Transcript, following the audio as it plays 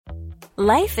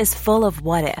Life is full of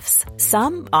what-ifs.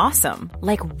 Some awesome,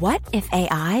 like what if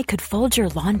AI could fold your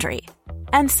laundry?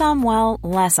 And some, well,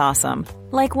 less awesome,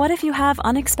 like what if you have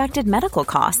unexpected medical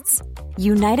costs?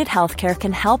 United Healthcare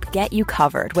can help get you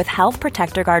covered with Health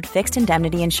Protector Guard fixed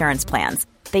indemnity insurance plans.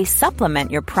 They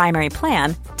supplement your primary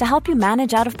plan to help you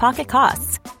manage out-of-pocket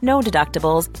costs. No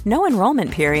deductibles, no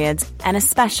enrollment periods, and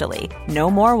especially no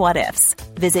more what-ifs.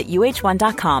 Visit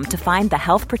uh1.com to find the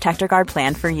Health Protector Guard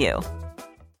plan for you.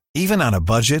 Even on a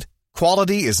budget,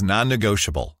 quality is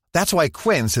non-negotiable. That's why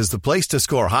Quince is the place to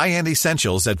score high-end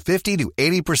essentials at 50 to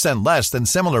 80% less than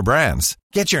similar brands.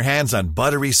 Get your hands on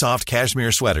buttery soft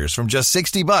cashmere sweaters from just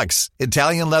 $60,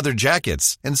 Italian leather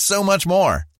jackets, and so much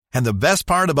more. And the best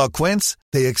part about Quince,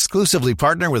 they exclusively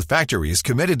partner with factories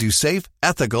committed to safe,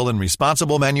 ethical, and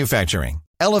responsible manufacturing.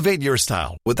 Elevate your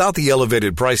style without the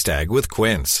elevated price tag with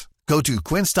Quince. Go to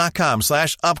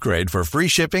quince.com/upgrade for free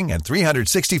shipping and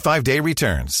 365-day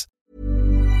returns.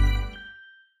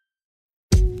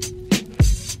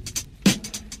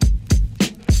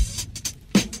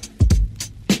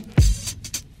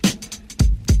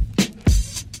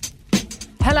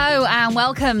 Hello and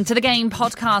welcome to the Game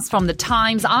podcast from The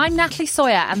Times. I'm Natalie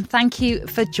Sawyer and thank you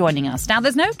for joining us. Now,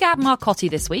 there's no Gab Marcotti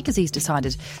this week as he's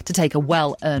decided to take a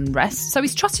well-earned rest, so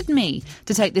he's trusted me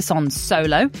to take this on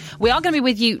solo. We are going to be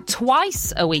with you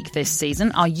twice a week this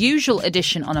season, our usual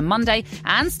edition on a Monday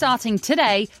and starting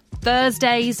today,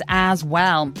 Thursdays as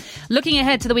well. Looking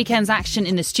ahead to the weekend's action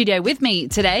in the studio with me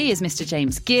today is Mr.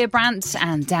 James Gearbrandt,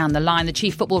 and down the line, the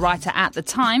chief football writer at The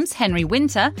Times, Henry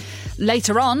Winter.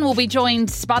 Later on, we'll be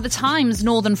joined by The Times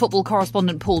Northern football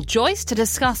correspondent Paul Joyce to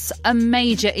discuss a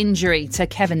major injury to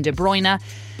Kevin De Bruyne.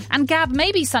 And Gab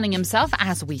may be sunning himself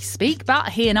as we speak, but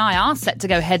he and I are set to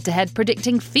go head-to-head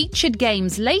predicting featured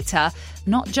games later,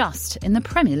 not just in the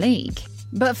Premier League.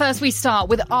 But first we start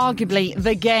with arguably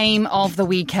the game of the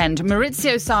weekend.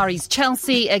 Maurizio Sarri's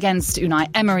Chelsea against Unai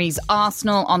Emery's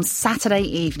Arsenal on Saturday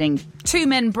evening. Two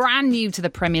men brand new to the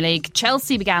Premier League.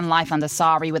 Chelsea began life under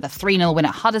Sarri with a 3-0 win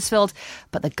at Huddersfield,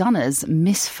 but the Gunners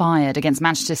misfired against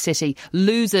Manchester City,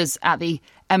 losers at the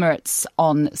Emirates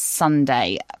on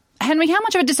Sunday. Henry, how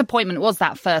much of a disappointment was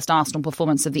that first Arsenal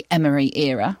performance of the Emery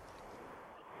era?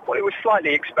 Well, it was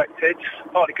slightly expected,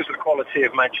 partly because of the quality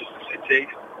of Manchester City,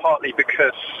 partly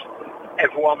because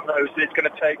everyone knows that it's going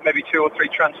to take maybe 2 or 3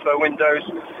 transfer windows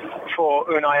for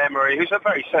Unai Emery, who's a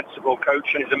very sensible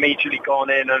coach and has immediately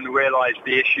gone in and realised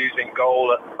the issues in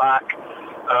goal at the back,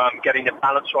 getting the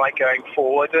balance right going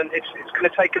forward, and it's going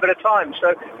to take a bit of time.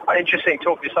 So interesting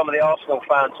talking to some of the Arsenal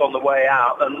fans on the way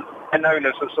out, and they're known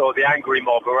as the sort of the angry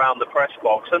mob around the press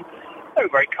box, and they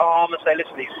were very calm and say,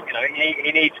 listen,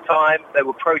 he needs time. There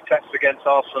were protests against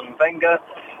Arsene Wenger.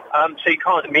 So you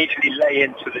can't immediately lay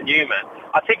into the new man.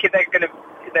 I think if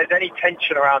there's any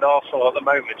tension around Arsenal at the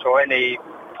moment or any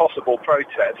possible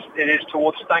protest, it is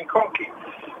towards Stan Kroenke,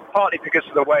 partly because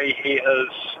of the way he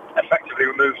has effectively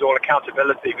removed all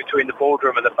accountability between the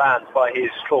boardroom and the fans by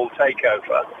his full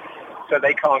takeover, so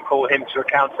they can't call him to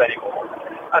account anymore.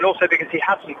 And also because he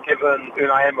hasn't given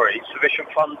Unai Emery sufficient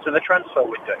funds in the transfer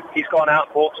window. He's gone out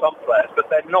and bought some players, but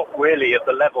they're not really at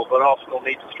the level that Arsenal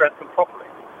need to strengthen properly.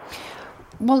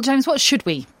 Well, James, what should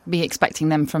we be expecting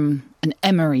then from an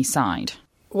Emery side?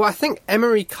 Well, I think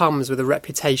Emery comes with a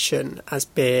reputation as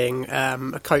being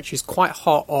a coach who's quite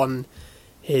hot on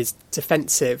his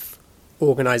defensive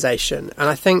organisation. And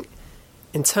I think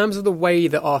in terms of the way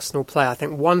that Arsenal play, I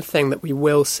think one thing that we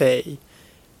will see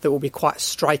that will be quite a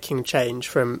striking change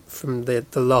from the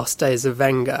last days of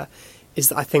Wenger is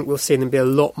that I think we'll see them be a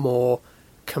lot more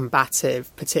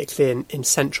combative, particularly in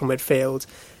central midfield,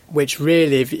 which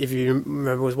really, if you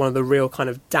remember, was one of the real kind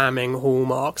of damning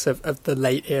hallmarks of the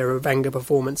late era of Wenger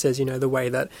performances, you know, the way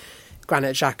that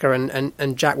Granit Xhaka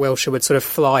and Jack Wilshere would sort of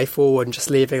fly forward and just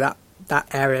leaving that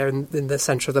area in the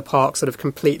centre of the park sort of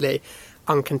completely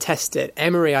uncontested.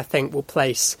 Emery, I think, will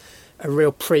place a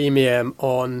real premium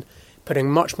on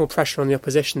putting much more pressure on the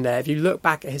opposition there. If you look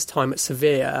back at his time at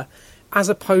Sevilla, as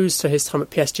opposed to his time at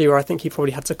PSG, where I think he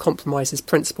probably had to compromise his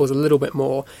principles a little bit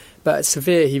more. But at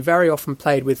Sevilla, he very often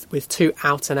played with 2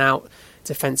 out-and-out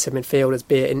defensive midfielders,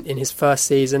 be it in his first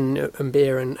season,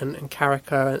 Mbia and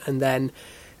Carricker, and then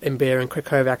Mbia and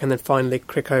Krychowiak, and then finally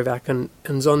Krychowiak and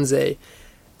Zonzi.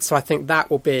 So I think that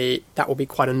will be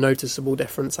quite a noticeable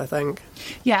difference, I think.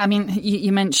 Yeah, I mean,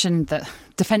 you mentioned that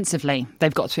defensively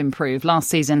they've got to improve. Last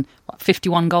season,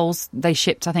 51 goals they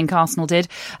shipped, I think Arsenal did.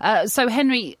 So,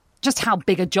 Henry, just how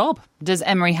big a job does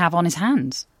Emery have on his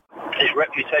hands? His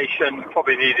reputation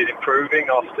probably needed improving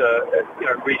after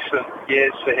recent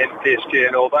years for him, PSG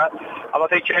and all that. And I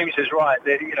think James is right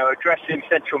that addressing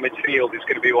central midfield is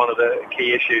going to be one of the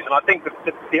key issues. And I think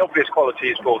the obvious quality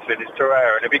he's brought in is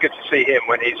Torreira, and it'd be good to see him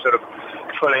when he's sort of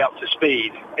fully up to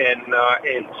speed in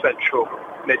central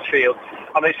midfield.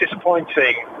 I mean, it's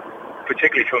disappointing,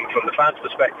 particularly from the fans'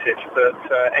 perspective,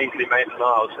 that Ainsley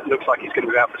Maitland-Niles looks like he's going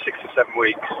to be out for 6 to 7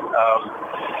 weeks.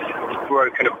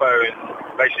 Broken a bone,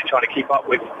 basically trying to keep up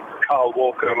with Kyle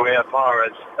Walker and Riyad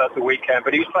Mahrez at the weekend.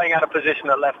 But he was playing out of position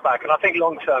at left back, and I think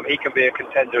long term he can be a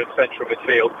contender in central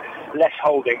midfield. Less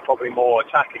holding, probably more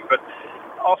attacking. But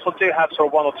Arsenal do have sort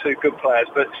of one or two good players,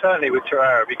 but certainly with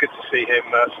Torreira, it'd be good to see him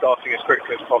starting as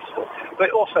quickly as possible.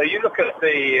 But also, you look at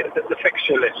the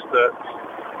fixture list that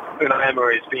Unai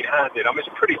Emery has been handed. I mean, it's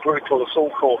a pretty brutal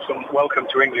assault course, and welcome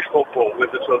to English football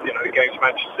with the sort of, the games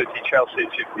Manchester City, Chelsea,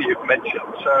 you've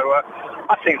mentioned. So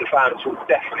I think the fans will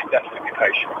definitely be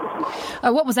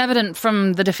patient. What was evident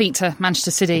from the defeat to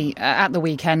Manchester City at the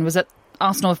weekend was that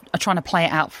Arsenal are trying to play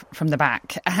it out from the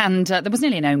back, and there was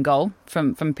nearly an own goal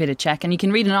from Petr Cech, and you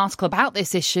can read an article about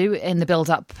this issue in the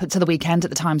build-up to the weekend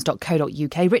at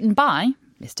thetimes.co.uk, written by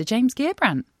Mr. James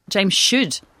Gearbrandt. James,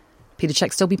 should Petr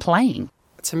Cech still be playing?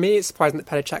 To me, it's surprising that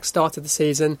Petr Cech started the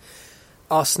season.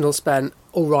 Arsenal spent,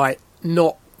 all right,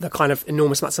 not the kind of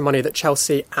enormous amounts of money that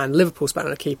Chelsea and Liverpool spent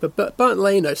on a keeper, but Bernd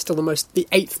Leno is still the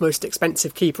 8th most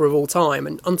expensive keeper of all time,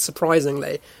 and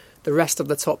unsurprisingly, the rest of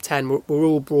the top 10 were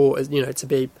all brought, to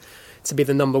be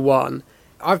the number one.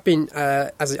 I've been,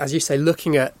 as you say,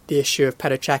 looking at the issue of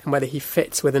Petr Cech and whether he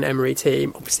fits with an Emery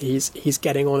team. Obviously, he's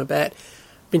getting on a bit.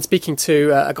 Been speaking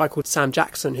to a guy called Sam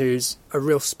Jackson, who's a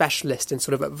real specialist in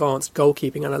sort of advanced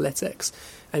goalkeeping analytics,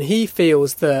 and he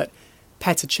feels that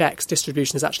Petr Cech's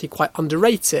distribution is actually quite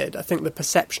underrated. I think the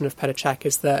perception of Petr Cech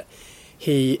is that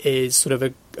he is sort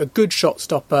of a good shot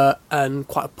stopper and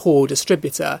quite a poor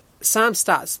distributor. Sam's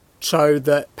stats show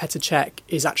that Petr Cech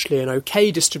is actually an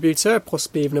okay distributor,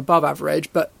 possibly even above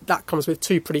average, but that comes with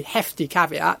two pretty hefty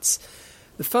caveats.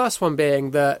 The first one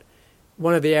being that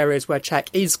one of the areas where Cech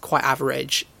is quite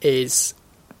average is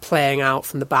playing out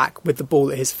from the back with the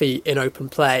ball at his feet in open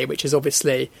play, which is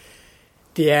obviously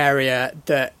the area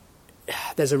that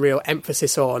there's a real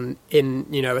emphasis on in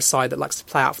a side that likes to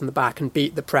play out from the back and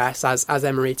beat the press, as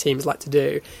Emery teams like to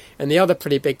do. And the other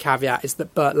pretty big caveat is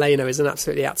that Bernd Leno is an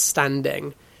absolutely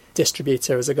outstanding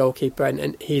distributor as a goalkeeper,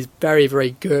 and he's very,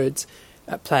 very good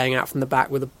at playing out from the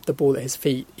back with the ball at his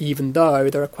feet, even though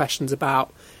there are question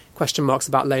marks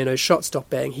about Leno's shot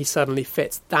stopping. He certainly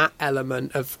fits that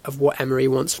element of what Emery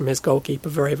wants from his goalkeeper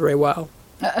very, very well.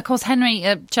 Of course, Henry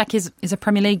Cech is a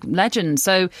Premier League legend,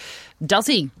 so does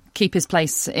he keep his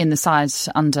place in the side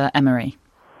under Emery?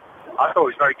 I thought it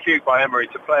was very cute by Emery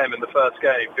to play him in the first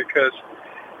game, because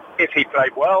if he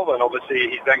played well, then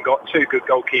obviously he's then got two good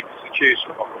goalkeepers to choose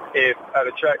from. If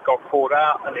Petr Cech got caught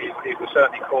out, and he was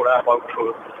certainly caught out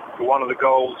for one of the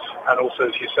goals, and also,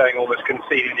 as you're saying, almost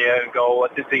conceding the own goal,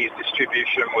 I think his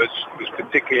distribution was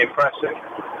particularly impressive.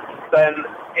 Then,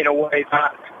 in a way,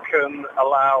 that can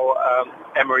allow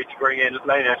Emery to bring in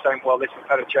Leno, saying, well, listen,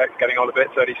 Petr Cech getting on a bit,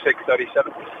 36,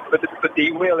 37. But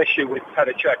the real issue with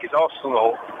Petr Cech is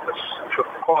Arsenal, for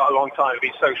quite a long time, have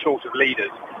been so short of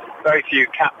leaders. Very few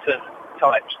captain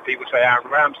types. People say Aaron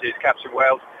Ramsey is captain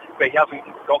Wales, but he hasn't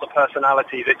got the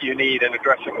personality that you need in a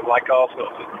dressing room like Arsenal.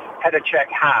 Petr Cech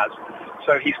has.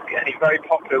 So he's getting very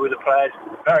popular with the players,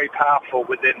 very powerful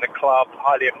within the club,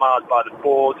 highly admired by the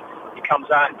board. He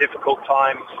comes out in difficult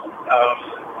times,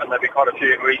 and there'll be quite a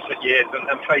few in recent years, and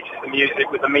faces the music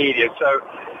with the media. So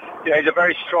he's a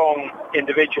very strong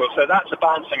individual. So that's a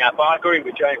balancing act. But I agree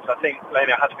with James. I think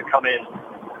Leno has to come in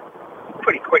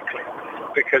pretty quickly,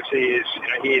 because he is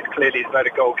clearly the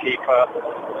better goalkeeper.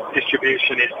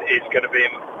 Distribution is going to be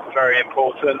very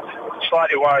important.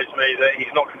 Slightly worries me that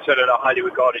he's not considered a highly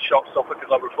regarded shot stopper, because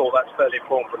I would have thought that's fairly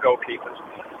important for goalkeepers.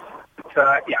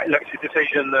 But, look, it's a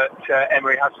decision that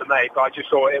Emery has to make, but I just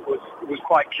thought it was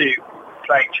quite cute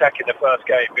playing Cech in the first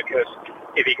game, because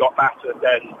if he got battered,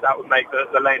 then that would make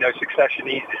the Leno succession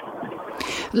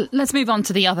easier. Let's move on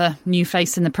to the other new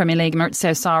face in the Premier League,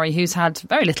 Maurizio Sarri, who's had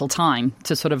very little time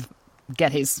to sort of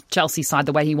get his Chelsea side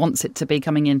the way he wants it to be,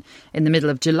 coming in the middle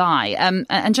of July.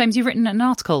 And James, you've written an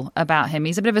article about him.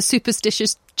 He's a bit of a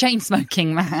superstitious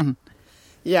chain-smoking man.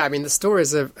 Yeah, I mean, the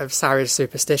stories of Sarri's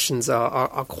superstitions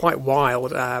are quite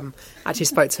wild. Actually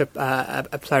spoke to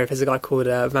a player of his, a guy called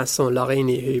Vincent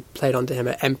Larini, who played under him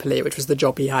at Empoli, which was the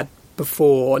job he had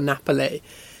before Napoli.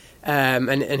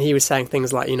 And he was saying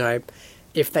things like,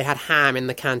 if they had ham in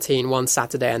the canteen one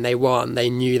Saturday and they won, they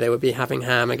knew they would be having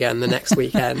ham again the next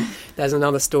weekend. There's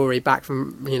another story back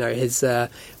from, his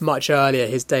much earlier,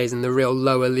 his days in the real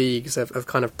lower leagues of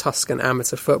kind of Tuscan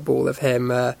amateur football, of him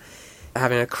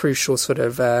having a crucial sort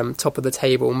of top of the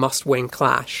table must-win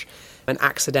clash and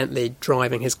accidentally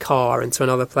driving his car into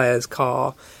another player's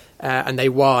car. And they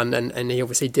won, and he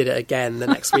obviously did it again the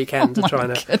next weekend to try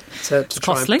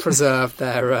and preserve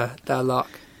their luck.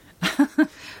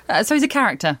 So he's a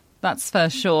character, that's for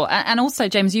sure. And also,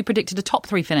 James, you predicted a top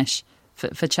 3 finish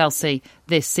for Chelsea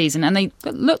this season, and they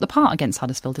looked the part against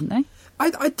Huddersfield, didn't they?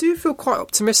 I do feel quite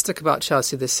optimistic about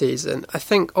Chelsea this season. I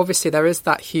think, obviously, there is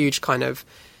that huge kind of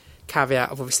caveat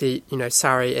of, obviously,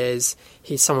 Sarri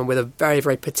he's someone with a very,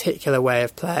 very particular way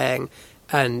of playing,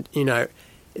 and,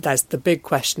 there's the big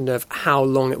question of how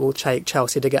long it will take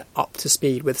Chelsea to get up to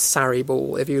speed with Sarri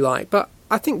ball, if you like. But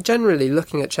I think generally,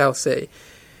 looking at Chelsea,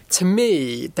 to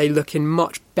me, they look in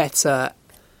much better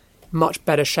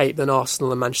shape than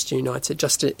Arsenal and Manchester United.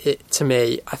 Just to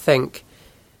me, I think,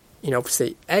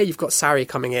 obviously, you've got Sarri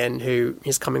coming in, who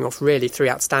is coming off really 3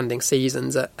 outstanding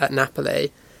seasons at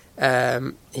Napoli.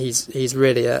 He's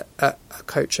really a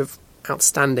coach of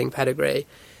outstanding pedigree.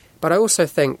 But I also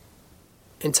think,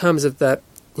 in terms of the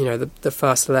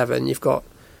first 11, you've got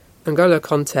N'Golo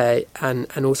Conte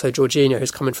and also Jorginho,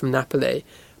 who's coming from Napoli,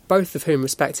 both of whom,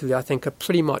 respectively, I think are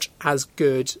pretty much as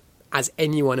good as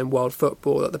anyone in world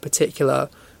football at the particular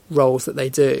roles that they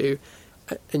do.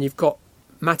 And you've got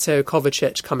Mateo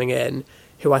Kovacic coming in,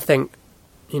 who I think,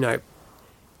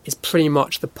 is pretty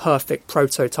much the perfect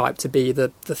prototype to be the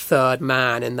third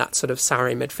man in that sort of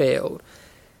Sarri midfield.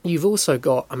 You've also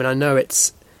got, I know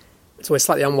it's always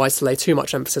slightly unwise to lay too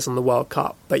much emphasis on the World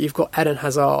Cup, but you've got Eden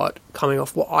Hazard coming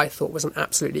off what I thought was an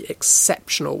absolutely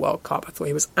exceptional World Cup. I thought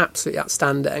he was absolutely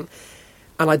outstanding.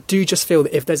 And I do just feel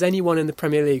that if there's anyone in the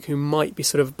Premier League who might be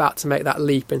sort of about to make that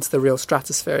leap into the real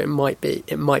stratosphere, it might be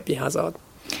Hazard.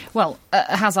 Well,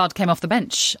 Hazard came off the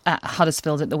bench at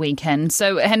Huddersfield at the weekend.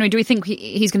 So, Henry, do we think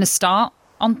he's going to start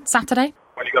on Saturday?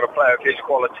 When you've got a player of his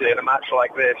quality in a match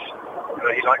like this,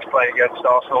 he likes playing against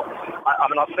Arsenal.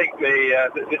 I think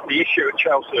the issue at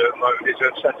Chelsea at the moment is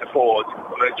at centre forward.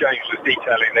 James was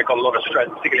detailing they've got a lot of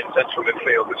strength, particularly in central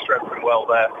midfield. They're strengthened well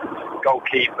there.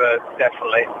 Goalkeeper,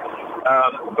 definitely.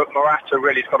 But Morata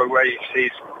really's got to raise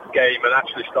his game and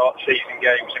actually start season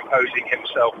games imposing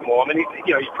himself more.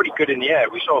 He's pretty good in the air.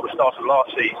 We saw at the start of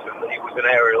last season that he was an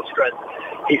aerial strength.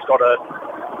 He's got to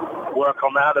work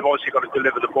on that. They've obviously got to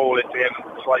deliver the ball into him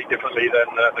slightly differently than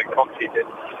Conte did.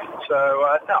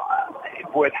 So,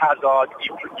 with Hazard,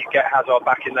 you get Hazard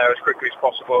back in there as quickly as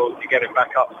possible. You get him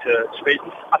back up to speed.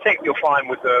 I think you'll find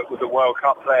with the World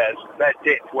Cup players, their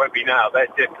dip won't be now. Their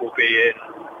dip will be in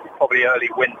probably early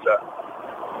winter,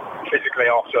 physically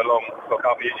after a long World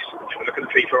Cup. You look at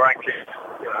the FIFA ranking.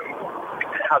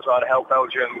 Hazard helped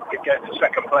Belgium get to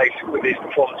second place with his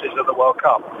performances at the World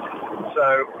Cup.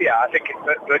 So, I think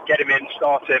get him in,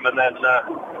 start him, and then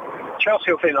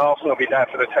Chelsea will think Arsenal will be there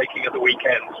for the taking of the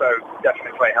weekend. So,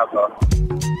 definitely play Hazard.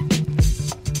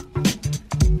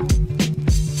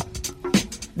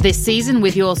 This season,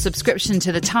 with your subscription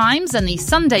to The Times and the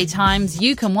Sunday Times,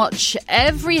 you can watch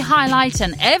every highlight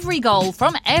and every goal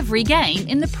from every game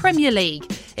in the Premier League.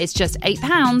 It's just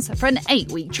 £8 for an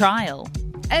 8-week trial.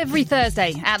 Every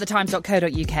Thursday at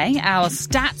thetimes.co.uk, our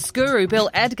stats guru Bill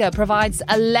Edgar provides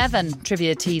 11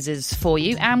 trivia teasers for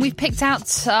you, and we've picked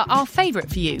out our favourite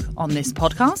for you on this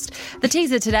podcast. The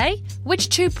teaser today: which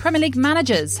 2 Premier League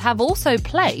managers have also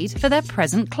played for their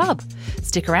present club?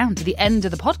 Stick around to the end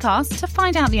of the podcast to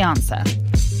find out the answer.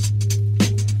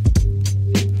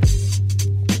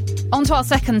 On to our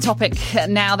second topic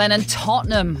now then, and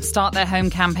Tottenham start their home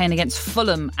campaign against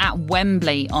Fulham at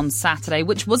Wembley on Saturday,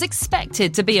 which was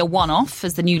expected to be a one-off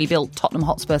as the newly built Tottenham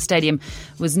Hotspur Stadium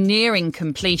was nearing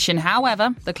completion.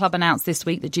 However, the club announced this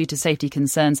week that due to safety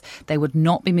concerns, they would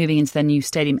not be moving into their new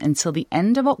stadium until the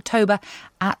end of October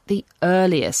at the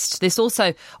earliest. This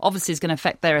also obviously is going to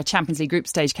affect their Champions League group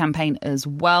stage campaign as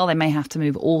well. They may have to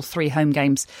move all 3 home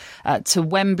games to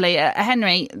Wembley.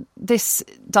 Henry, this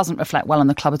doesn't reflect well on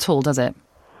the club at all, does it?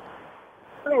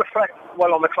 It doesn't reflect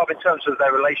well on the club in terms of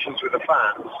their relations with the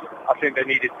fans. I think they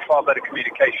needed far better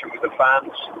communication with the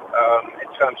fans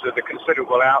in terms of the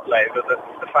considerable outlay that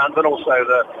the fans and also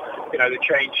the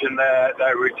change in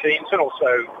their routines, and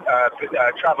also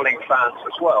travelling fans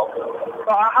as well.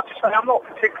 But I have to say, I'm not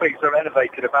particularly sort of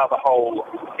innovated about the whole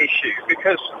issue,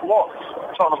 because what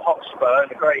Tottenham Hotspur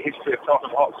and the great history of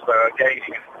Tottenham Hotspur are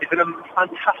gaining is in a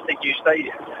fantastic new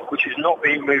stadium, which is not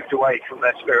being moved away from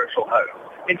their spiritual home.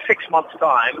 In 6 months'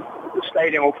 time, the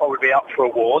stadium will probably be up for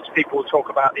awards. People will talk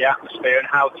about the atmosphere and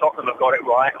how Tottenham have got it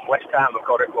right and West Ham have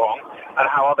got it wrong, and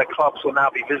how other clubs will now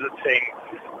be visiting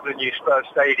the new Spurs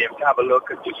Stadium to have a look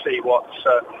and to see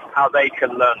how they can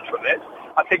learn from it.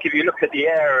 I think if you look at the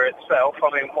area itself,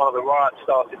 I mean, one of the riots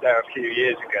started there a few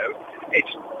years ago.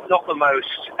 It's not the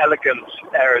most elegant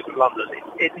areas of London.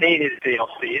 It needed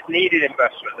DLC, it needed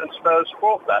investment, and Spurs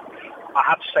brought that. I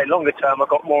have to say, longer term, I've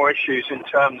got more issues in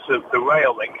terms of the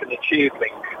rail link and the tube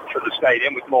link for the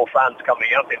stadium, with more fans coming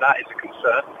in. I think that is a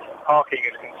concern. Parking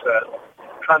is a concern.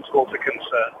 Transport's a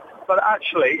concern. But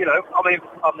actually,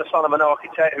 I'm the son of an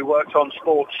architect who worked on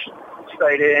sports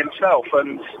stadium himself,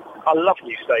 and I love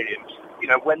new stadiums.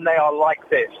 When they are like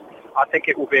this, I think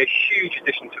it will be a huge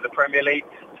addition to the Premier League,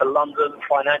 to London,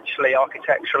 financially,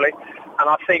 architecturally. And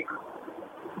I think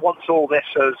once all this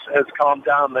has calmed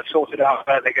down, they've sorted out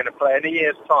where they're going to play, in a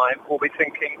year's time, we'll be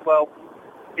thinking, well,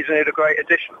 isn't it a great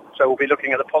addition? So we'll be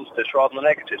looking at the positives rather than the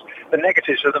negatives. The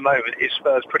negatives at the moment is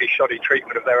Spurs' pretty shoddy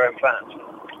treatment of their own fans.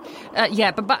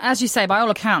 But as you say, by all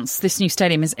accounts, this new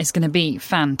stadium is going to be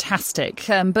fantastic.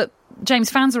 But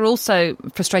James, fans are also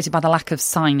frustrated by the lack of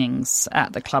signings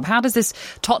at the club. How does this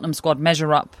Tottenham squad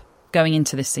measure up going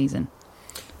into this season?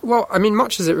 Well, I mean,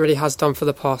 much as it really has done for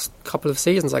the past couple of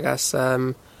seasons, I guess,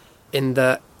 in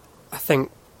that I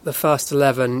think the first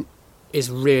 11 is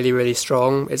really, really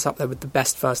strong. It's up there with the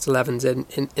best first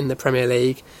 11s in the Premier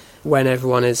League. When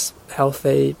everyone is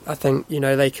healthy, I think,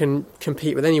 they can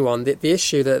compete with anyone. The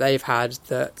issue that they've had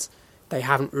that they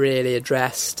haven't really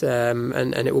addressed,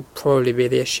 and it will probably be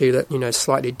the issue that,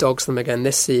 slightly dogs them again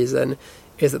this season,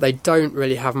 is that they don't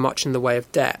really have much in the way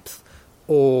of depth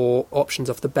or options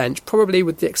off the bench, probably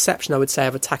with the exception, I would say,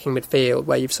 of attacking midfield,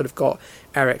 where you've sort of got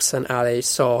Eriksen, Ali,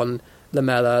 Son,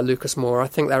 Lamela, Lucas Moura. I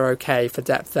think they're okay for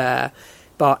depth there.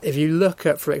 But if you look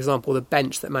at, for example, the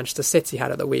bench that Manchester City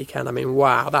had at the weekend, I mean,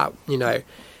 wow, that,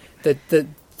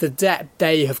 the depth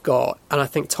they have got, and I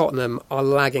think Tottenham are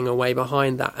lagging away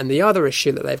behind that. And the other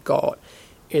issue that they've got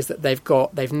is that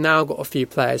they've now got a few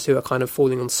players who are kind of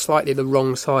falling on slightly the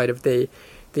wrong side of the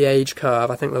age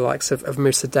curve. I think the likes of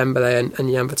Moussa Dembele and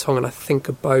Jan Vertonghen, I think,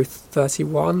 are both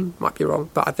 31. Might be wrong,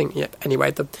 but I think,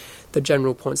 anyway, the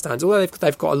general point stands. Although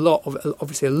they've got a lot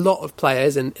of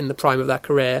players in the prime of their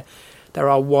career, there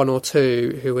are one or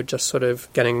two who are just sort of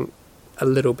getting a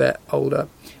little bit older.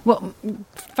 Well,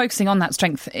 focusing on that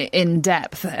strength in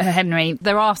depth, Henry,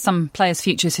 there are some players'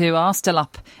 futures who are still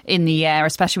up in the air,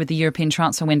 especially with the European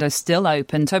transfer window still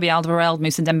open. Toby Alderweireld,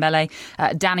 Moussa Dembele,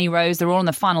 Danny Rose, they're all in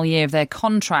the final year of their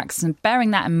contracts. And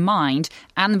bearing that in mind,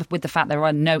 and with the fact there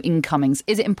are no incomings,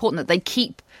 is it important that they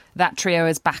keep that trio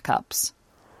as backups?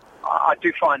 I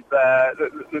do find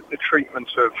the treatment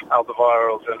of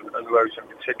Alderweireld and Rose in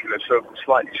particular sort of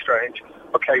slightly strange.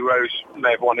 Okay, Rose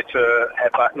may have wanted to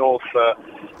head back north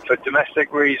for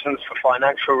domestic reasons, for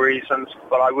financial reasons,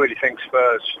 but I really think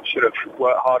Spurs should have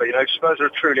worked harder. Spurs are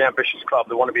a truly ambitious club.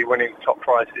 They want to be winning top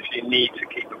prizes. You need to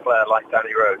keep a player like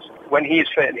Danny Rose. When he's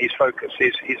fit and he's focused,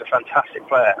 he's a fantastic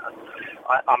player.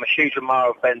 I'm a huge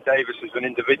admirer of Ben Davies as an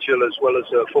individual as well as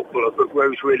a footballer, but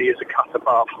Rose really is a cut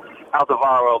above.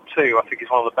 Alderweireld too, I think he's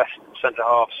one of the best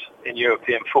centre-halves in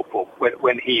European football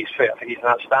when he's fit. I think he's an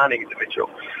outstanding individual.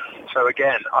 So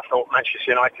again, I thought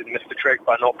Manchester United missed the trick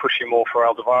by not pushing more for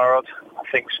Alderweireld. I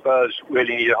think Spurs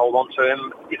really need to hold on to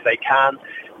him if they can,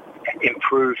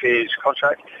 improve his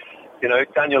contract.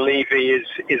 Daniel Levy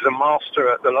is a master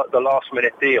at the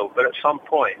last-minute deal, but at some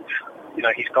point,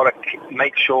 he's got to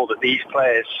make sure that these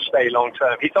players stay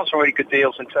long-term. He's done some really good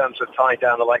deals in terms of tying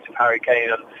down the likes of Harry Kane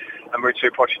and Mauricio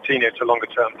Pochettino to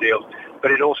longer-term deals,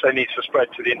 but it also needs to spread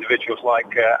to the individuals like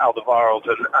Alderweireld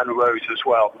and Rose as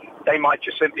well. They might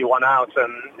just simply run out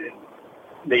and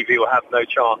Levy will have no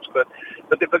chance. But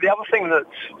the other thing that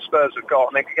Spurs have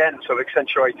got, and again, sort of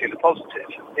accentuating the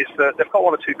positives, is that they've got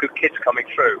one or two good kids coming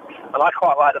through. And I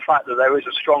quite like the fact that there is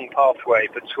a strong pathway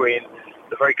between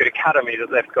the very good academy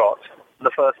that they've got and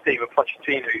the first team of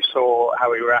Pochettino, who saw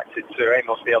how he reacted to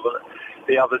Amos the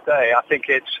other day. I think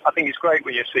it's great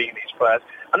when you're seeing these players,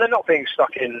 and they're not being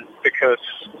stuck in because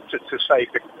to save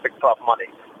the club money.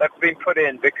 They've been put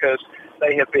in because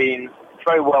they have been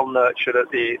very well nurtured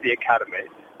at the academy,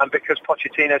 and because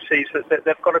Pochettino sees that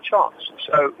they've got a chance.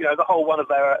 So the whole one of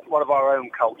our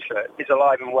own culture is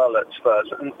alive and well at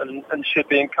Spurs, and should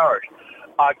be encouraged.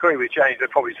 I agree with James. They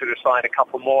probably should have signed a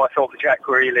couple more. I thought the Jack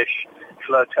Grealish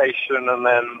flirtation and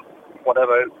then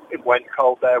whatever it went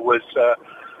cold there was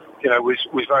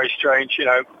very strange.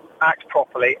 Act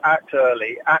properly, act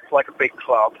early, act like a big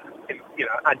club,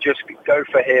 and just go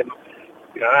for him.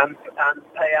 And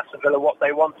pay Aston Villa what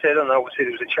they wanted, and obviously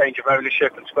there was a change of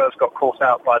ownership, and Spurs got caught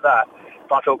out by that.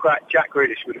 But I thought Jack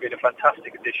Grealish would have been a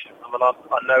fantastic addition. I mean,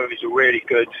 I know he's a really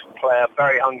good player,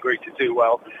 very hungry to do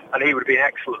well, and he would have been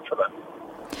excellent for them.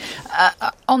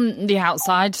 On the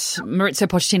outside, Mauricio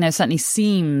Pochettino certainly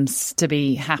seems to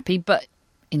be happy, but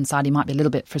inside he might be a little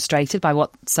bit frustrated by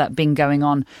what's been going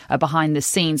on behind the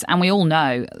scenes. And we all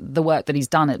know the work that he's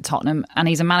done at Tottenham, and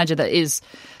he's a manager that is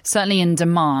certainly in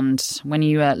demand when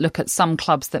you look at some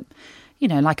clubs that,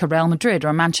 like a Real Madrid or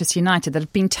a Manchester United that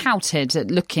have been touted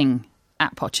at looking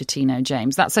at Pochettino,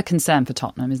 James. That's a concern for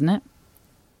Tottenham, isn't it?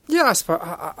 Yeah, I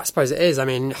suppose it is. I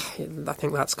mean, I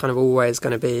think that's kind of always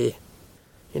going to be,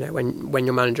 when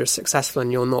your manager is successful and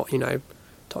you're not,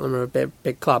 Tottenham are a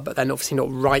big club, but then obviously not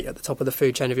right at the top of the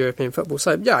food chain of European football.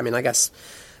 So yeah, I mean, I guess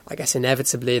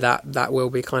inevitably that will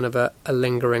be kind of a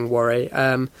lingering worry.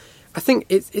 I think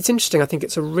it's interesting. I think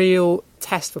it's a real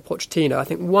test for Pochettino. I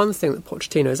think one thing that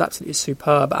Pochettino is absolutely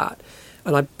superb at,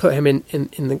 and I put him in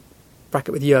the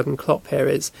bracket with Jurgen Klopp here,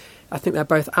 is I think they're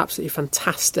both absolutely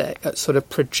fantastic at sort of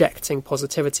projecting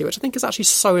positivity, which I think is actually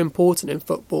so important in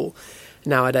football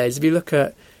nowadays. If you look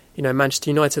at Manchester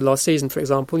United last season, for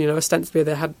example, ostensibly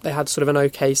they had sort of an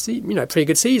okay, pretty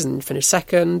good season. Finished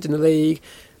second in the league,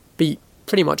 beat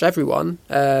pretty much everyone.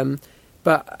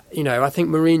 But I think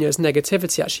Mourinho's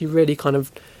negativity actually really kind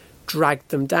of dragged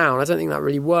them down. I don't think that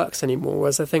really works anymore.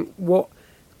 Whereas I think what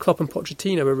Klopp and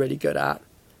Pochettino are really good at,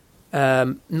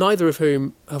 neither of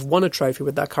whom have won a trophy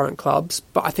with their current clubs,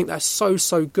 but I think they're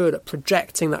so good at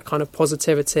projecting that kind of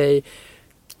positivity.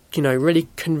 Really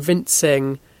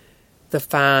convincing the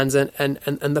fans and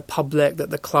the public that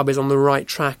the club is on the right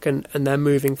track and they're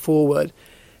moving forward.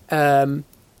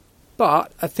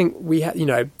 But I think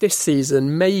this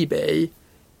season maybe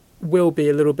will be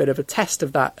a little bit of a test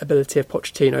of that ability of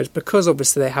Pochettino's, because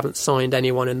obviously they haven't signed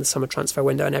anyone in the summer transfer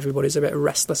window and everybody's a bit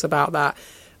restless about that.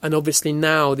 And obviously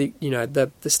now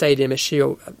the stadium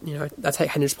issue, I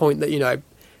take Henry's point that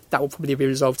that will probably be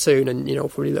resolved soon, and we'll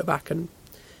probably look back and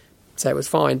say it was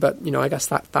fine, but I guess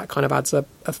that kind of adds a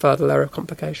further layer of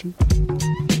complication.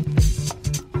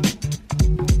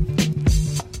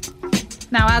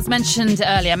 Now, as mentioned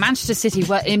earlier, Manchester City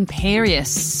were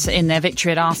imperious in their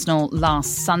victory at Arsenal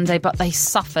last Sunday, but they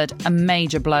suffered a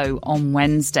major blow on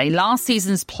Wednesday. Last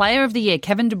season's Player of the Year,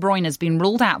 Kevin De Bruyne, has been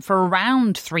ruled out for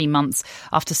around 3 months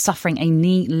after suffering a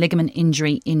knee ligament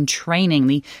injury in training.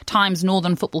 The Times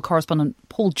Northern football correspondent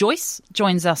Paul Joyce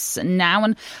joins us now.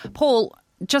 And Paul,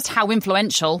 just how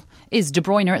influential is De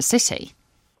Bruyne at City?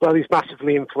 Well, he's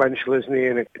massively influential, isn't he?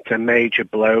 And it's a major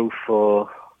blow for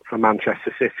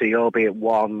Manchester City, albeit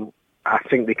one I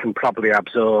think they can probably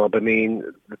absorb. I mean,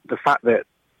 the fact that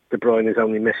De Bruyne has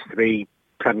only missed 3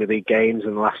 Premier League games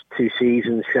in the last 2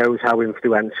 seasons shows how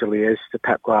influential he is to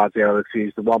Pep Guardiola.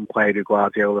 He's the one player who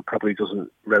Guardiola probably doesn't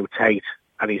rotate,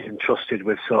 and he's entrusted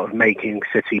with sort of making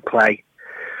City play.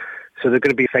 So they're going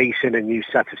to be facing a new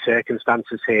set of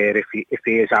circumstances here if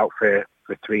he is out for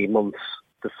 3 months.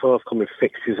 The forthcoming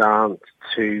fixtures aren't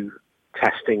too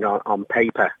testing on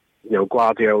paper.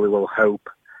 Guardiola will hope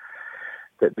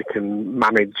that they can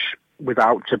manage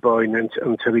without De Bruyne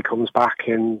until he comes back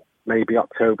in maybe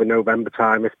October, November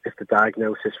time, if the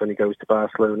diagnosis when he goes to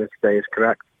Barcelona today is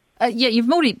correct. You've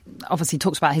already obviously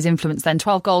talked about his influence then.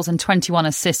 12 goals and 21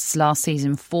 assists last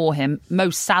season for him.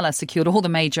 Mo Salah secured all the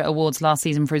major awards last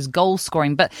season for his goal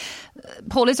scoring. But,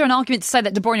 Paul, is there an argument to say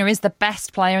that De Bruyne is the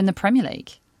best player in the Premier League?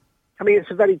 I mean,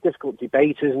 it's a very difficult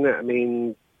debate, isn't it? I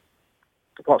mean,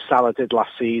 what Salah did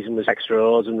last season was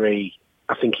extraordinary.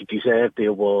 I think he deserved the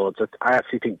awards. I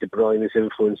actually think De Bruyne's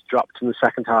influence dropped in the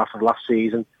second half of last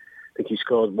season. I think he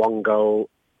scored 1 goal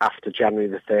after January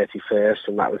the 31st,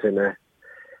 and that was in a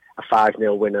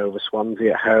 5-0 win over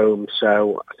Swansea at home.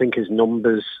 So I think his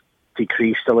numbers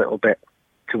decreased a little bit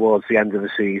towards the end of the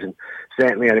season.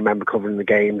 Certainly I remember covering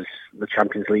the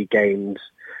Champions League games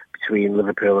between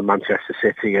Liverpool and Manchester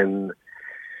City, and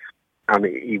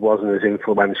he wasn't as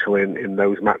influential in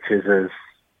those matches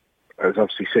as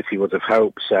obviously City would have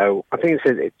hoped. So I think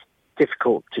it's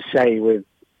difficult to say with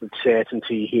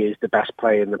certainty he is the best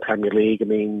player in the Premier League. I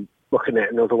mean, looking at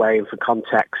it another way and for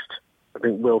context, I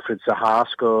think Wilfried Zaha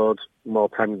scored more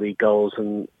Premier League goals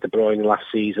than De Bruyne last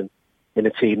season in a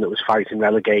team that was fighting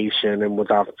relegation and would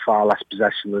have far less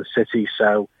possession than City.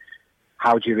 So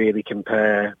how do you really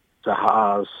compare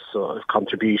Zaha's sort of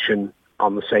contribution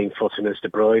on the same footing as De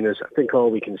Bruyne. I think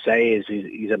all we can say is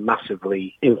he's a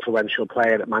massively influential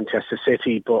player at Manchester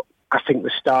City, but I think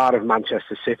the star of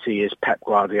Manchester City is Pep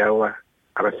Guardiola,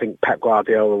 and I think Pep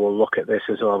Guardiola will look at this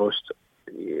as almost,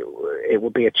 it will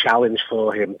be a challenge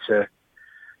for him to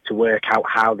work out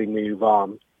how they move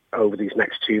on over these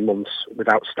next 2 months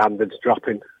without standards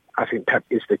dropping. I think Pep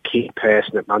is the key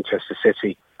person at Manchester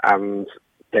City, and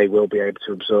they will be able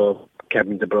to absorb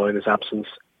Kevin De Bruyne's absence.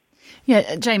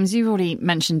 Yeah, James, you already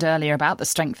mentioned earlier about the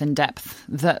strength and depth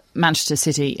that Manchester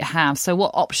City have. So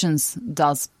what options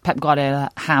does Pep Guardiola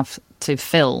have to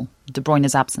fill De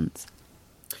Bruyne's absence?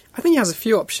 I think he has a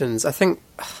few options. I think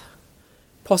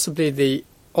possibly the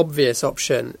obvious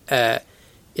option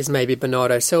is maybe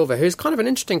Bernardo Silva, who's kind of an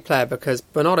interesting player because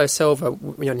Bernardo Silva,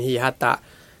 he had that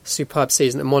superb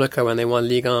season at Monaco when they won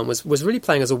Ligue 1, was really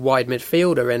playing as a wide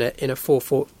midfielder in a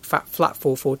flat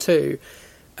 4-4-2.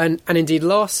 And indeed,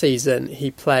 last season he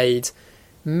played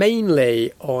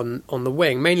mainly on the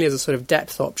wing, mainly as a sort of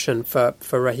depth option for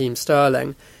Raheem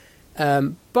Sterling.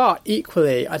 But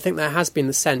equally, I think there has been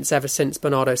the sense ever since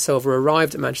Bernardo Silva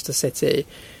arrived at Manchester City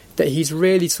that he's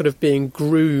really sort of being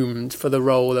groomed for the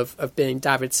role of being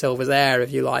David Silva's heir,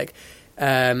 if you like,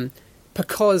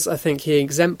 because I think he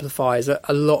exemplifies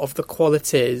a lot of the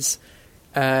qualities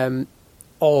of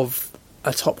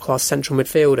a top-class central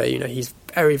midfielder. He's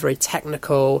very, very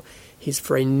technical, he's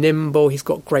very nimble, he's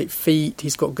got great feet,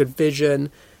 he's got good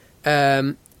vision.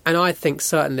 And I think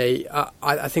certainly,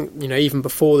 I think, even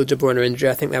before the De Bruyne injury,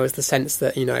 I think there was the sense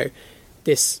that,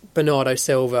 this Bernardo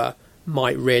Silva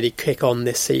might really kick on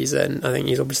this season. I think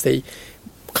he's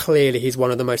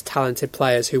one of the most talented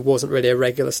players who wasn't really a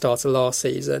regular starter last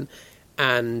season,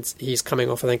 and he's coming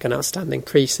off, I think, an outstanding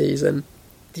pre-season.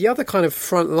 The other kind of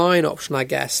front-line option, I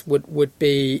guess, would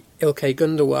be Ilkay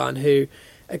Gundogan, who...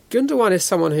 Gundogan is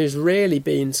someone who's really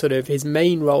been sort of... His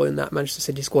main role in that Manchester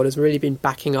City squad has really been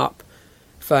backing up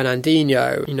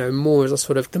Fernandinho, more as a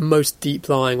sort of the most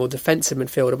deep-lying or defensive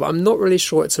midfielder, but I'm not really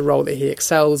sure it's a role that he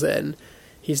excels in.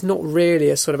 He's not really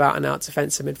a sort of out-and-out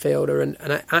defensive midfielder,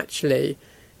 and actually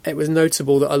it was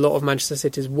notable that a lot of Manchester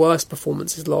City's worst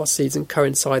performances last season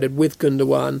coincided with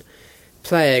Gundogan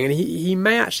playing, and he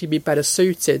may actually be better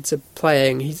suited to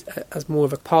playing as more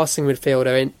of a passing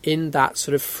midfielder in that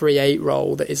sort of 3-8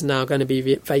 role that is now going to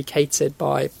be vacated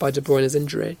by De Bruyne's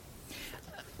injury.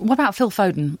 What about Phil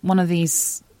Foden, one of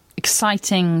these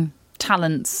exciting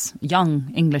talents,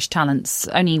 young English talents,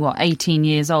 only 18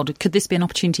 years old? Could this be an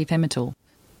opportunity for him at all?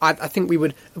 I think we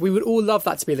would all love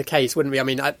that to be the case, wouldn't we? I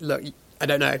mean, I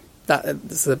don't know.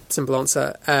 That's a simple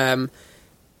answer.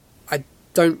 I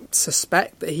don't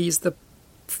suspect that he's the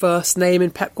first name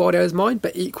in Pep Guardiola's mind,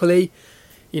 but equally,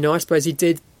 I suppose he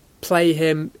did play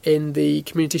him in the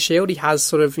Community Shield. He has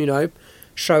sort of,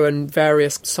 shown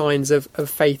various signs of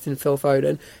faith in Phil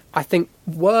Foden. I think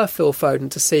were Phil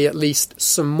Foden to see at least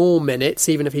some more minutes,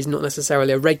 even if he's not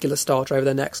necessarily a regular starter over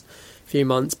the next few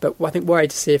months, but I think were he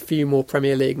to see a few more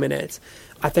Premier League minutes,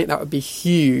 I think that would be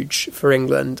huge for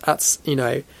England. That's,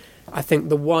 I think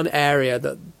the one area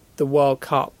that the World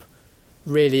Cup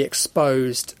really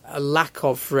exposed a lack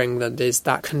of for England is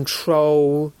that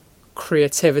control,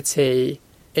 creativity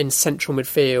in central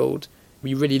midfield.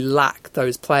 We really lack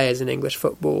those players in English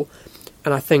football,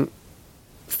 and I think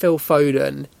Phil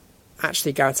Foden,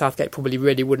 actually Gareth Southgate probably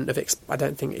really wouldn't have, I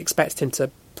don't think, expected him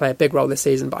to play a big role this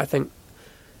season, but I think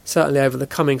certainly over the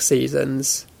coming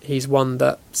seasons he's one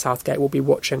that Southgate will be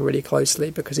watching really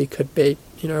closely because he could be,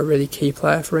 a really key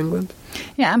player for England.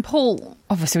 Yeah, and Paul,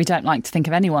 obviously we don't like to think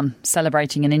of anyone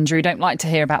celebrating an injury, don't like to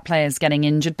hear about players getting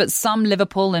injured, but some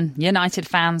Liverpool and United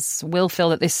fans will feel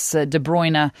that this De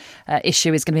Bruyne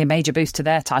issue is going to be a major boost to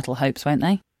their title hopes, won't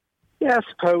they? Yeah,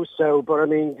 I suppose so, but I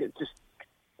mean, just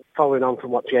following on from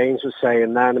what James was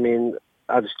saying then, I mean,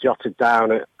 I just jotted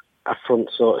down a front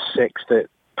sort of six that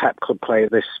Pep could play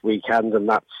this weekend, and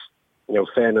that's,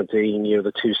 Fernandinho,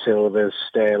 the two Silvas,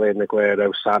 Sterling,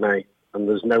 Aguero, Sané, and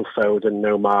there's no Foden,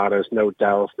 no Mahrez, no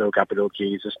Delph, no Gabriel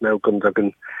Jesus, no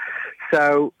Gundogan.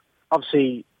 So,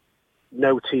 obviously,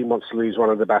 no team wants to lose one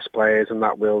of the best players, and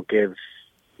that will give,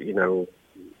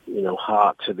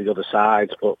 heart to the other side,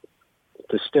 but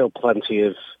there's still plenty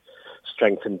of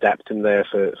strength and depth in there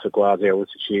for Guardiola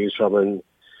to choose from, and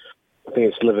I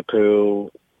think it's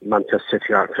Liverpool, Manchester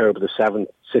City, October the 7th.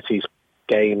 City's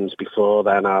games before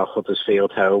then are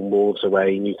Huddersfield home, Wolves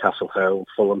away, Newcastle home,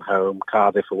 Fulham home,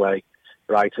 Cardiff away,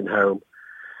 Brighton home.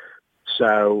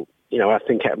 So, I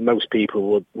think most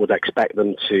people would expect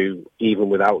them to, even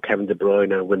without Kevin De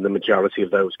Bruyne, win the majority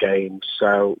of those games.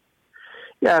 So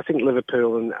Yeah, I think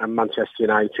Liverpool and Manchester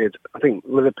United, I think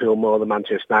Liverpool more than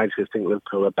Manchester United. I think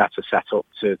Liverpool are better set up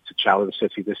to challenge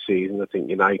City this season. I think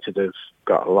United have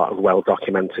got a lot of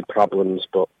well-documented problems,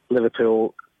 but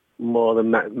Liverpool, more than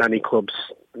many clubs,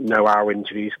 know how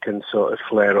injuries can sort of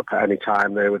flare up at any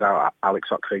time. They were without Alex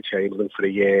Oxlade-Chamberlain for a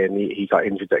year, and he got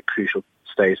injured at crucial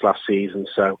stage last season.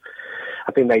 So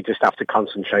I think they just have to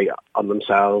concentrate on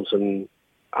themselves and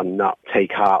not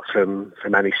take heart from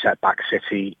any setback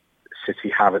City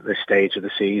have at this stage of the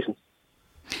season.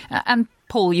 And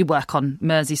Paul, you work on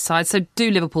Merseyside, so do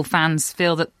Liverpool fans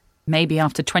feel that maybe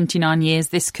after 29 years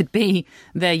this could be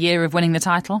their year of winning the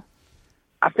title?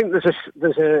 I think there's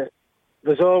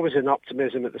always an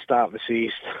optimism at the start of the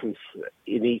season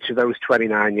in each of those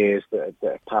 29 years that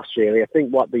have passed, really. I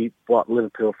think what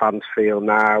Liverpool fans feel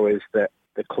now is that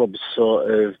the club's sort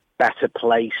of better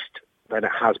placed than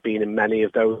it has been in many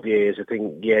of those years. I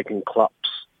think Jurgen Klopp's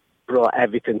brought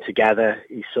everything together.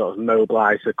 He sort of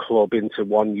mobilised the club into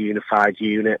one unified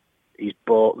unit. He's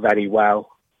bought very well.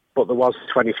 But there was a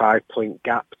 25-point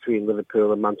gap between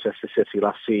Liverpool and Manchester City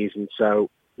last season. So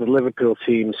the Liverpool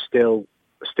team still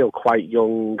quite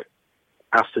young,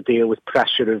 has to deal with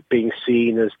pressure of being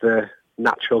seen as the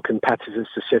natural competitors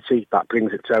to City. That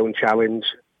brings its own challenge.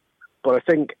 But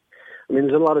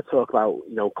there's a lot of talk about,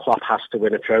 Klopp has to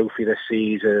win a trophy this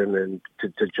season and to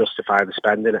justify the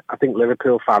spending. I think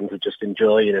Liverpool fans are just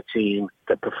enjoying a team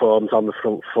that performs on the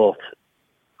front foot,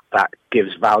 that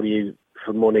gives value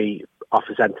for money,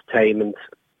 offers entertainment.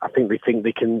 I think they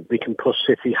can push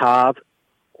City hard,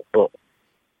 but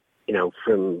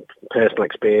from personal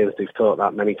experience, they've thought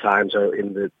that many times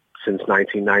since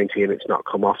 1990, and it's not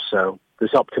come off. So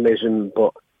there's optimism,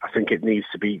 but I think it needs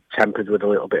to be tempered with a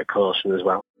little bit of caution as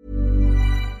well.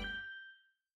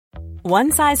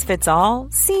 One size fits all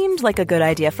seemed like a good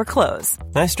idea for clothes.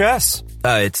 Nice dress.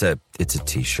 It's a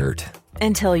T-shirt.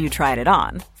 Until you tried it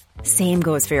on. Same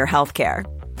goes for your healthcare.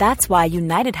 That's why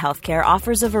United Healthcare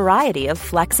offers a variety of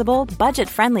flexible,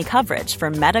 budget-friendly coverage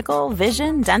for medical,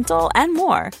 vision, dental, and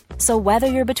more. So whether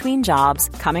you're between jobs,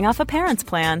 coming off a parent's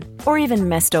plan, or even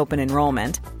missed open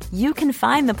enrollment, you can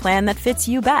find the plan that fits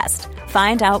you best.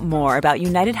 Find out more about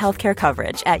United Healthcare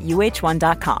coverage at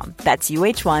uh1.com. That's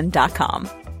uh1.com.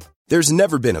 There's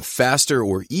never been a faster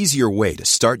or easier way to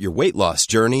start your weight loss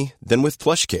journey than with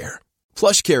PlushCare.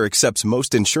 PlushCare accepts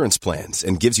most insurance plans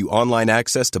and gives you online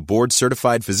access to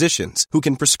board-certified physicians who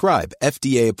can prescribe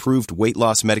FDA-approved weight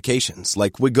loss medications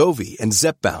like Wegovy and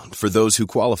Zepbound for those who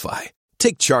qualify.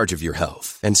 Take charge of your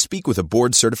health and speak with a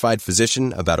board-certified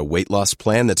physician about a weight loss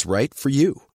plan that's right for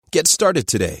you. Get started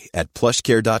today at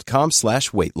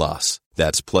plushcare.com/weightloss.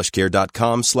 That's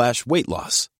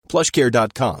plushcare.com/weightloss.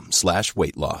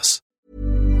 plushcare.com/weightloss.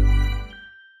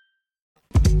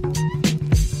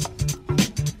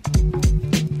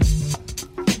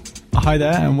 Hi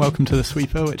there and welcome to The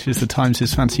Sweeper, which is the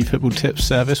Times' fantasy football tips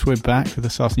service. We're back with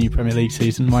the start of the new Premier League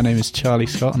season. My name is Charlie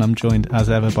Scott and I'm joined as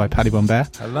ever by Paddy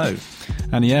Bombert. Hello.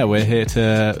 And yeah, we're here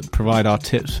to provide our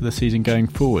tips for the season going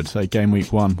forward. So game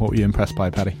week 1, what were you impressed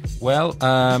by, Paddy? Well,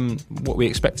 what we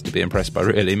expected to be impressed by,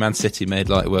 really. Man City made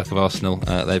light work of Arsenal.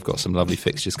 They've got some lovely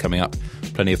fixtures coming up,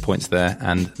 plenty of points there.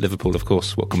 And Liverpool, of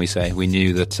course, what can we say? We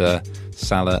knew that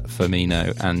Salah,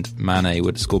 Firmino and Mane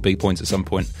would score big points at some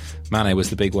point. Mane was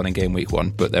the big one in game week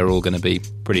 1, but they're all going to be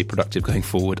pretty productive going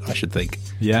forward, I should think.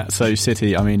 Yeah, so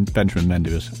City, Benjamin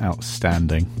Mendy was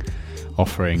outstanding,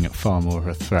 offering far more of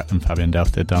a threat than Fabian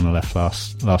Delph did down the left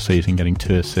last season, getting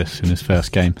 2 assists in his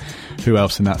first game. Who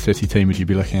else in that City team would you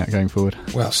be looking at going forward?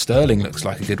 Well, Sterling looks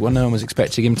like a good one. No one was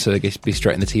expecting him to be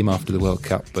straight in the team after the World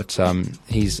Cup, but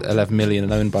he's 11 million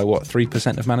and owned by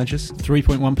 3% of managers?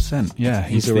 3.1%, yeah.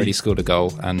 He's already scored a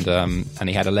goal, and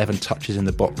he had 11 touches in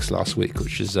the box last week,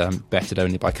 which is bettered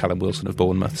only by Callum Wilson of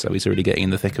Bournemouth, so he's already getting in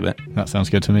the thick of it. That sounds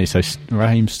good to me. So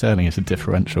Raheem Sterling is a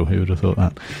differential. Who would have thought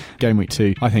that? Game week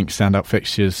 2, I think standout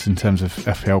fixtures in terms of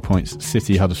FPL points.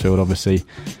 City, Huddersfield, obviously.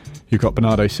 You've got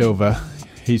Bernardo Silva.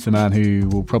 He's the man who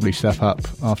will probably step up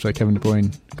after Kevin De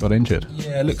Bruyne got injured.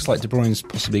 Yeah, it looks like De Bruyne's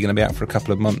possibly going to be out for a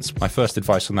couple of months. My first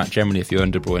advice on that, generally, if you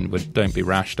own De Bruyne, would don't be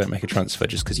rash, don't make a transfer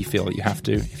just because you feel that you have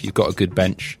to. If you've got a good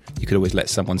bench, you could always let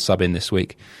someone sub in this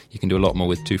week. You can do a lot more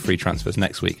with 2 free transfers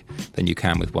next week than you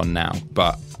can with 1 now.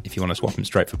 But if you want to swap him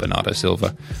straight for Bernardo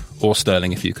Silva, or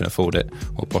Sterling if you can afford it,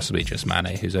 or possibly just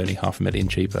Mane, who's only $500,000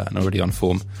 cheaper and already on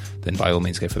form, then by all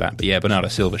means go for that. But yeah, Bernardo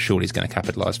Silva surely is going to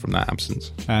capitalise from that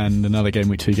absence. And another game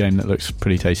week 2 game that looks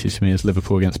pretty tasty to me is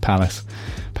Liverpool against Palace.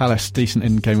 Palace, decent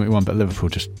in game week 1, but Liverpool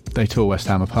they tore West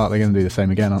Ham apart. They're going to do the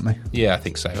same again, aren't they? Yeah, I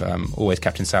think so. Always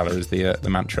Captain Salah is the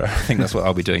mantra. I think that's what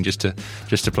I'll be doing just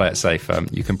to play it safe.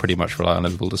 You can pretty much rely on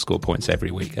Liverpool to score points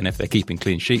every week, and if they're keeping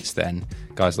clean sheets, then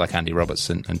guys like Andy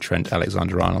Robertson and Trent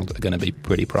Alexander-Arnold are going to be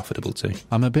pretty profitable too.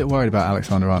 I'm a bit worried about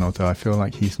Alexander-Arnold, though. I feel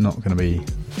like he's not going to be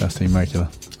first team regular.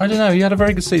 I don't know. He had a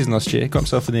very good season last year. Got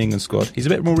himself in the England squad. He's a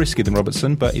bit more risky than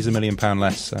Robertson, but he's £1 million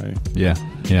less. So yeah,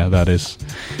 that is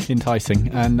enticing.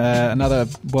 And another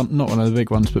one, not one of the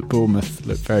big ones, but Bournemouth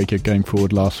looked very good going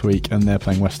forward last week, and they're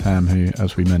playing West Ham, who,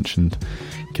 as we mentioned,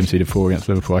 conceded 4 against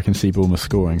Liverpool. I can see Bournemouth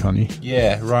scoring, can't you?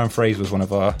 Yeah, Ryan Fraser was one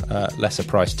of our lesser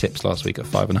priced tips last week at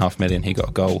 $5.5 million. He got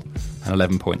a goal and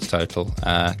 11 points total.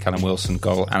 Callum Wilson,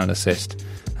 goal and an assist.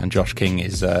 And Josh King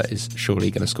is surely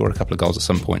going to score a couple of goals at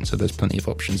some point, so there's plenty of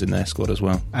options in their squad as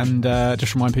well. And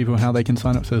just remind people how they can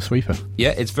sign up to the sweeper.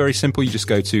 Yeah, it's very simple. You just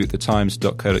go to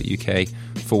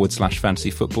thetimes.co.uk/fantasy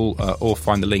football or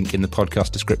find the link in the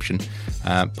podcast description.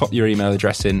 Pop your email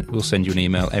address in. We'll send you an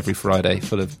email every Friday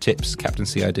full of tips,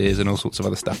 captaincy ideas and all sorts of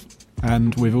other stuff.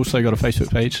 And we've also got a Facebook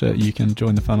page that you can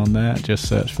join the fun on there. Just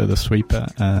search for The Sweeper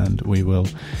and we will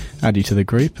add you to the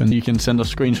group. And you can send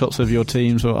us screenshots of your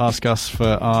teams or ask us for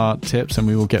our tips and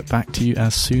we will get back to you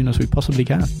as soon as we possibly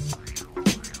can.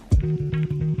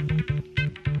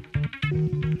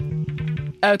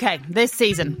 Okay, this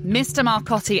season, Mr.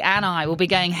 Marcotti and I will be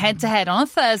going head-to-head on a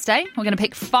Thursday. We're going to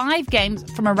pick 5 games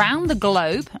from around the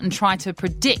globe and try to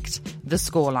predict the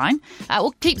scoreline.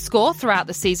 We'll keep score throughout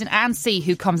the season and see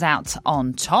who comes out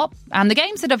on top. And the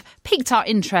games that have piqued our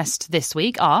interest this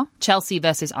week are Chelsea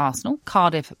versus Arsenal,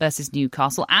 Cardiff versus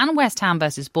Newcastle, and West Ham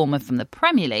versus Bournemouth from the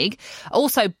Premier League.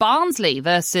 Also, Barnsley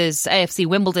versus AFC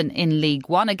Wimbledon in League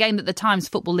One, a game that the Times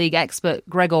Football League expert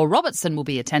Gregor Robertson will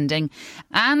be attending.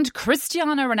 And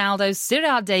Cristiano Ronaldo's Serie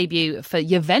A debut for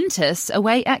Juventus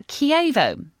away at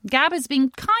Chievo. Gab has been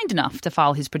kind enough to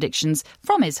file his predictions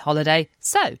from his holiday.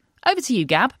 So, over to you,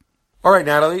 Gab. All right,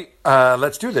 Natalie,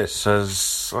 let's do this,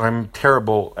 as I'm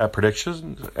terrible at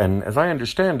predictions, and as I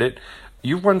understand it,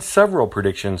 you've won several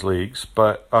predictions leagues,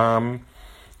 but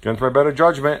against my better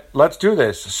judgment, let's do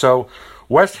this. So,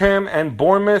 West Ham and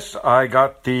Bournemouth, I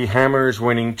got the Hammers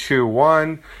winning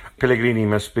 2-1. Pellegrini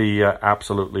must be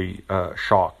absolutely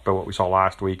shocked by what we saw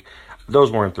last week. Those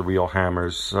weren't the real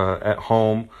Hammers at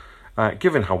home.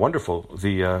 Given how wonderful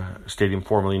the stadium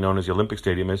formerly known as the Olympic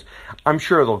Stadium is, I'm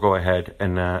sure they'll go ahead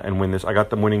and win this. I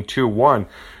got them winning 2-1.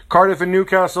 Cardiff and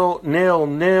Newcastle,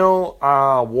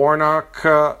 0-0. Warnock,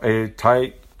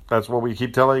 tight. That's what we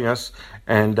keep telling us.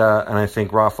 And I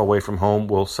think Rafa away from home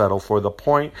will settle for the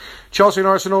point. Chelsea and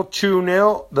Arsenal,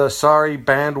 2-0. The Sarri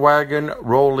bandwagon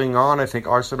rolling on. I think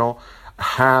Arsenal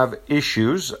have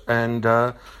issues. And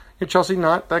Chelsea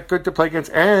not that good to play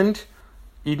against. And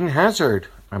Eden Hazard.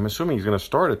 I'm assuming he's going to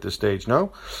start at this stage,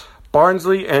 no?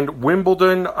 Barnsley and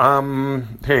Wimbledon.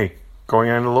 Hey, going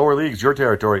on in the lower leagues, your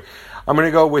territory. I'm going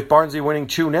to go with Barnsley winning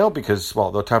 2-0 because,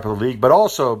 well, they're top of the league, but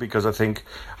also because I think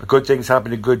good things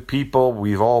happen to good people.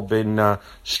 We've all been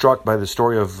struck by the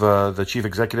story of the chief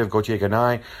executive, Gauthier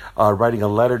Ganay, writing a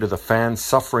letter to the fans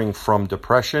suffering from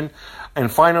depression. And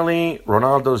finally,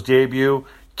 Ronaldo's debut,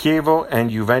 Chievo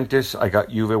and Juventus. I got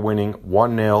Juve winning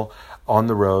 1-0 on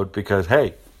the road because,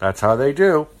 hey, that's how they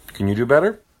do. Can you do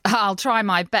better? I'll try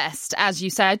my best. As you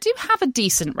say, I do have a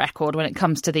decent record when it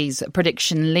comes to these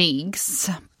prediction leagues.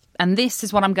 And this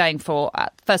is what I'm going for.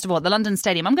 First of all, at the London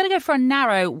Stadium, I'm going to go for a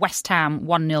narrow West Ham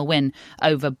 1-0 win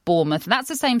over Bournemouth. That's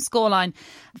the same scoreline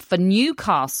for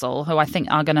Newcastle, who I think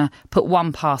are going to put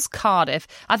one past Cardiff.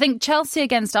 I think Chelsea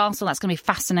against Arsenal, that's going to be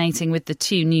fascinating with the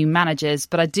 2 new managers.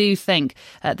 But I do think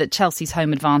that Chelsea's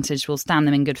home advantage will stand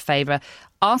them in good favour.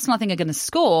 Arsenal, I think, are going to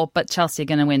score, but Chelsea are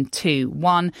going to win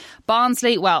 2-1.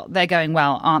 Barnsley, well, they're going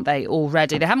well, aren't they,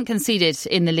 already? They haven't conceded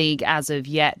in the league as of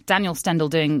yet. Daniel Stendel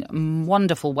doing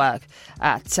wonderful work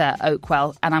at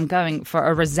Oakwell, and I'm going for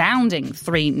a resounding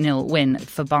 3-0 win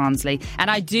for Barnsley.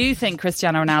 And I do think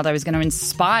Cristiano Ronaldo is going to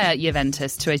inspire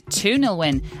Juventus to a 2-0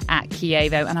 win at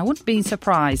Chievo, and I wouldn't be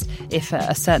surprised if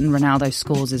a certain Ronaldo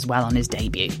scores as well on his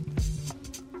debut.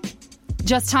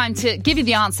 Just time to give you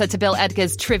the answer to Bill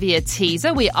Edgar's trivia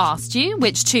teaser. We asked you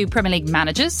which 2 Premier League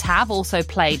managers have also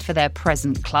played for their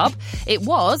present club. It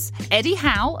was Eddie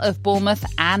Howe of Bournemouth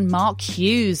and Mark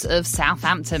Hughes of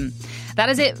Southampton. That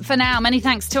is it for now. Many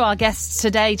thanks to our guests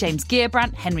today, James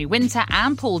Gearbrandt, Henry Winter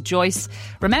and Paul Joyce.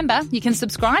 Remember, you can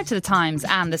subscribe to The Times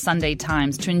and The Sunday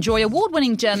Times to enjoy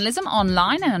award-winning journalism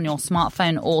online and on your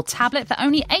smartphone or tablet for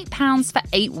only £8 for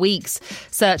 8 weeks.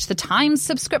 Search The Times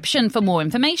subscription for more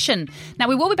information. Now,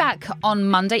 we will be back on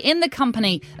Monday in the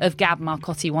company of Gab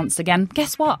Marcotti once again.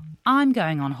 Guess what? I'm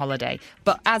going on holiday.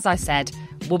 But as I said,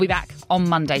 we'll be back on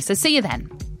Monday. So see you then.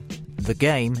 The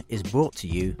Game is brought to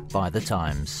you by The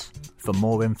Times. For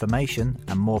more information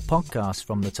and more podcasts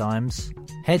from The Times,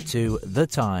 head to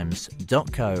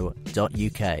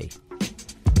thetimes.co.uk.